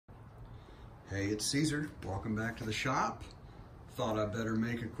Hey, it's Caesar. Welcome back to the shop. Thought I'd better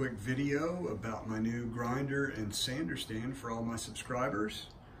make a quick video about my new grinder and sander stand for all my subscribers.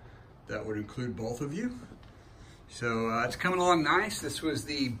 That would include both of you. So it's coming along nice. This was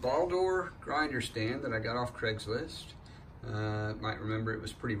the Baldor grinder stand that I got off Craigslist. Might remember it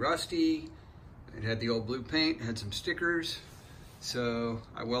was pretty rusty. It had the old blue paint, it had some stickers. So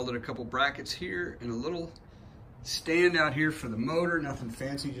I welded a couple brackets here and a little stand out here for the motor, nothing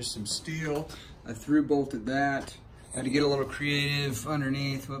fancy, just some steel. I through bolted that. Had to get a little creative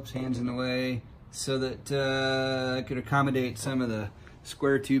underneath, whoops, hands in the way, so that I could accommodate some of the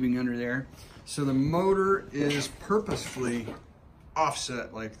square tubing under there. So the motor is purposefully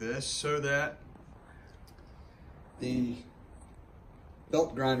offset like this so that the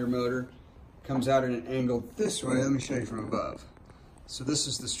belt grinder motor comes out at an angle this way. Let me show you from above. So this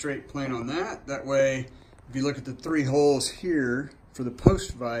is the straight plane on that. That way, if you look at the three holes here for the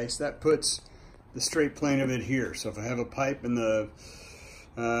post vise, that puts the straight plane of it here. So if I have a pipe in the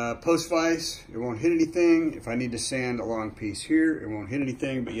post vise, it won't hit anything. If I need to sand a long piece here, it won't hit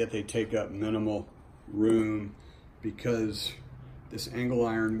anything, but yet they take up minimal room because this angle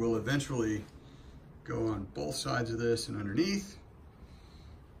iron will eventually go on both sides of this and underneath.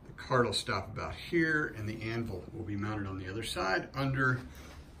 The cart will stop about here and the anvil will be mounted on the other side under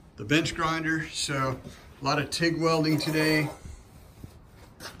the bench grinder. So a lot of TIG welding today.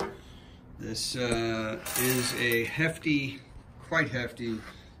 This is a hefty, quite hefty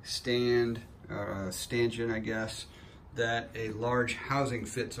stanchion, I guess, that a large housing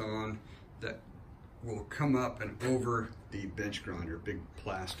fits on that will come up and over the bench grinder, big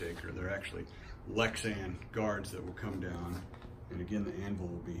plastic, or they're actually Lexan guards that will come down. And again, the anvil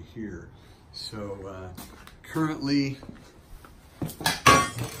will be here. So currently,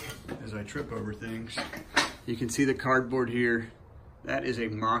 as I trip over things, you can see the cardboard here. That is a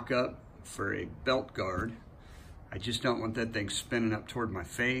mock-up for a belt guard. I just don't want that thing spinning up toward my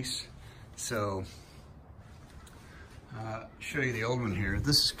face. So, show you the old one here.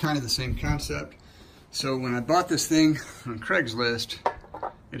 This is kind of the same concept. So when I bought this thing on Craigslist,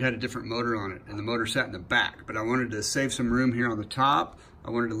 it had a different motor on it, and the motor sat in the back, but I wanted to save some room here on the top. I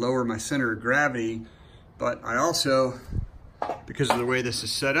wanted to lower my center of gravity, but I also, because of the way this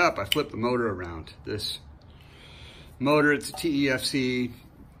is set up, I flipped the motor around. This motor, it's a TEFC,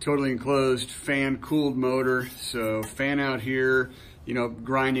 totally enclosed, fan-cooled motor. So fan out here, you know,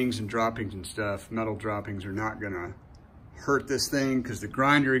 grindings and droppings and stuff, metal droppings are not gonna hurt this thing because the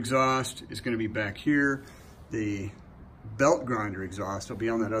grinder exhaust is gonna be back here. The belt grinder exhaust will be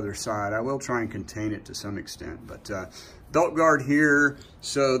on that other side. I will try and contain it to some extent, but belt guard here.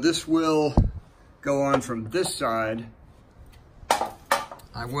 So this will go on from this side.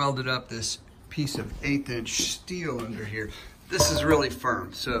 I welded up this piece of 1/8 inch steel under here. This is really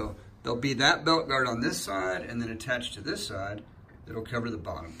firm. So there'll be that belt guard on this side and then attached to this side, it'll cover the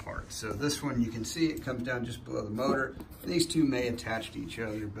bottom part. So this one, you can see it comes down just below the motor. And these two may attach to each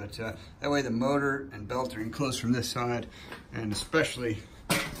other, but that way the motor and belt are enclosed from this side, and especially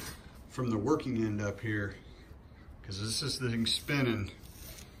from the working end up here, because this is the thing spinning.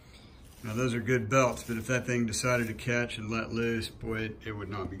 Now those are good belts, but if that thing decided to catch and let loose, boy, it would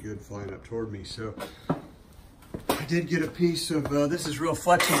not be good flying up toward me. So I did get a piece of, this is real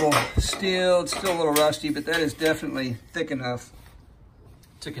flexible steel. It's still a little rusty, but that is definitely thick enough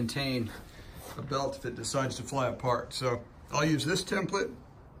to contain a belt if it decides to fly apart. So I'll use this template.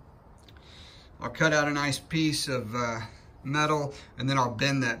 I'll cut out a nice piece of metal, and then I'll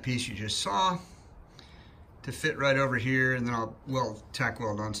bend that piece you just saw to fit right over here, and then I'll tack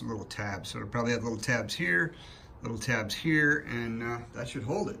weld on some little tabs. So it'll probably have little tabs here, and that should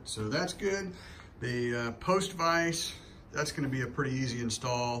hold it. So that's good. The post vise, that's gonna be a pretty easy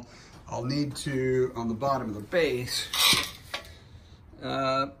install. I'll need to, on the bottom of the base,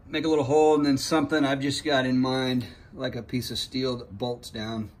 make a little hole, and then something I've just got in mind, like a piece of steel that bolts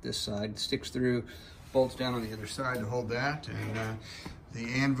down this side, sticks through, bolts down on the other side to hold that. And the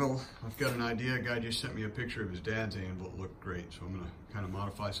anvil, I've got an idea. A guy just sent me a picture of his dad's anvil. It looked great, so I'm gonna kind of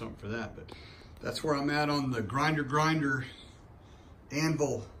modify something for that. But that's where I'm at on the grinder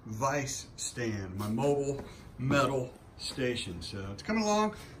anvil vise stand, my mobile metal station. So it's coming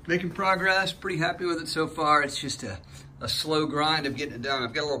along, making progress, pretty happy with it so far. It's just a slow grind of getting it done.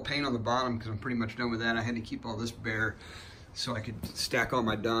 I've got a little paint on the bottom because I'm pretty much done with that. I had to keep all this bare so I could stack all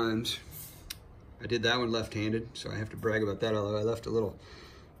my dimes. I did that one left-handed, so I have to brag about that, although I left a little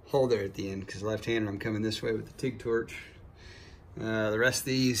hole there at the end because left-handed I'm coming this way with the TIG torch. The rest of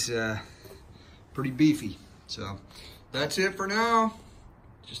these, pretty beefy. So that's it for now.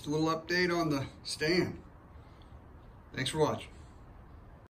 Just a little update on the stand. Thanks for watching.